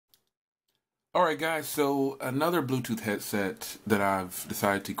Alright guys, so another Bluetooth headset that I've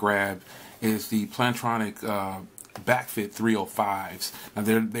decided to grab is the Plantronic BackBeat 305s. Now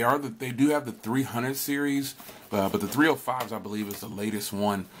they do have the 300 series, but the 305s I believe is the latest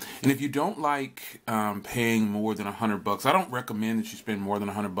one. And if you don't like paying more than $100, I don't recommend that you spend more than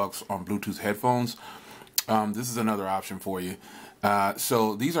 $100 on Bluetooth headphones. This is another option for you.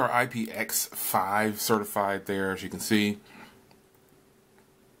 So these are IPX5 certified there, as you can see.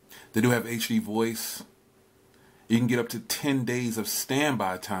 They do have HD voice. You can get up to 10 days of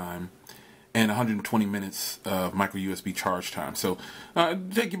standby time and 120 minutes of micro USB charge time. So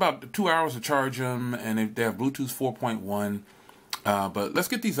it take you about 2 hours to charge them, and they have Bluetooth 4.1. But let's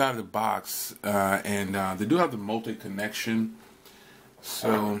get these out of the box. And they do have the multi-connection.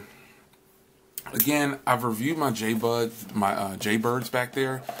 So again, I've reviewed my Jaybirds back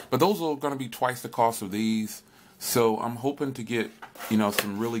there, but those are going to be twice the cost of these. So I'm hoping to get,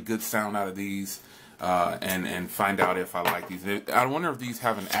 some really good sound out of these, and find out if I like these. I wonder if these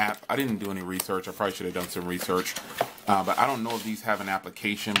have an app. I didn't do any research. I probably should have done some research, but I don't know if these have an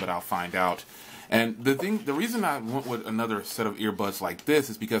application, but I'll find out. And the reason I went with another set of earbuds like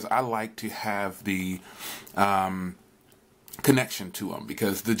this is because I like to have the connection to them,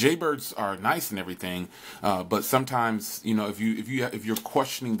 because the Jaybirds are nice and everything, but sometimes if you're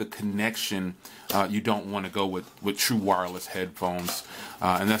questioning the connection, you don't want to go with true wireless headphones,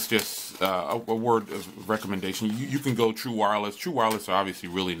 and that's just a word of recommendation. You can go true wireless. True wireless are obviously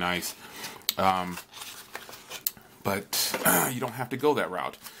really nice, but you don't have to go that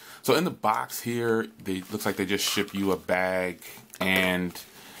route. So in the box here, looks like they just ship you a bag, and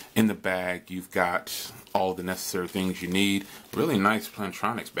in the bag you've got all the necessary things you need. Really nice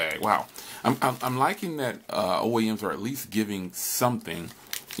Plantronics bag. Wow, I'm liking that OEMs are at least giving something,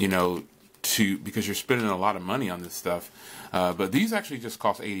 because you're spending a lot of money on this stuff. But these actually just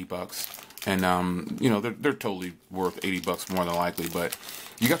cost $80, and they're totally worth $80 more than likely. But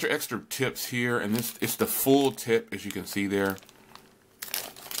you got your extra tips here, and it's the full tip, as you can see there.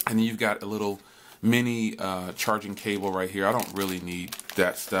 And then you've got a little mini charging cable right here. I don't really need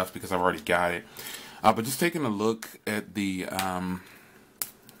that stuff because I've already got it. But just taking a look at the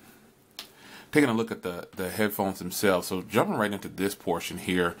headphones themselves. So jumping right into this portion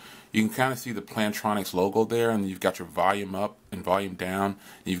here, you can kind of see the Plantronics logo there, and you've got your volume up and volume down.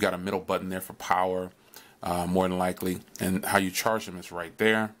 And you've got a middle button there for power, more than likely, and how you charge them is right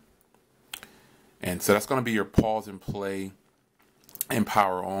there. And so that's going to be your pause and play and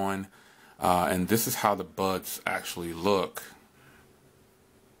power on. And this is how the buds actually look.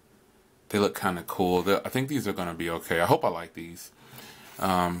 They look kind of cool. I think these are going to be okay. I hope I like these.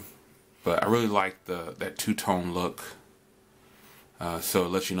 But I really like that two-tone look. So it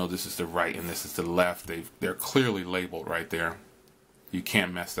lets you know this is the right and this is the left. They're clearly labeled right there. You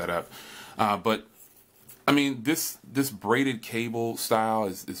can't mess that up. But I mean, this braided cable style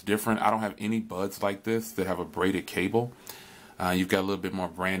is different. I don't have any buds like this that have a braided cable. You've got a little bit more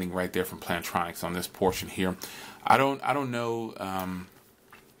branding right there from Plantronics on this portion here. I don't know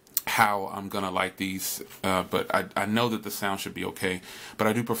how I'm gonna like these, but I know that the sound should be okay. But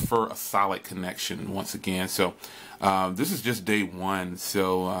I do prefer a solid connection once again. So this is just day one.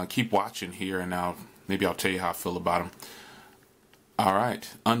 So keep watching here, and maybe I'll tell you how I feel about them. All right,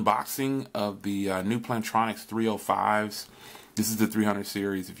 unboxing of the new Plantronics 305s. This is the 300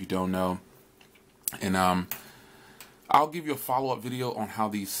 series, if you don't know, and I'll give you a follow-up video on how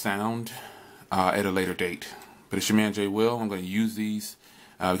these sound at a later date. But it's your man Jay Will. I'm going to use these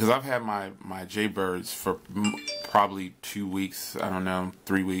because I've had my Jaybirds for probably 2 weeks, I don't know,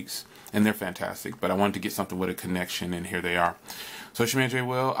 3 weeks, and they're fantastic. But I wanted to get something with a connection, and here they are. So it's your man Jay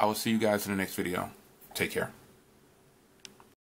Will. I will see you guys in the next video. Take care.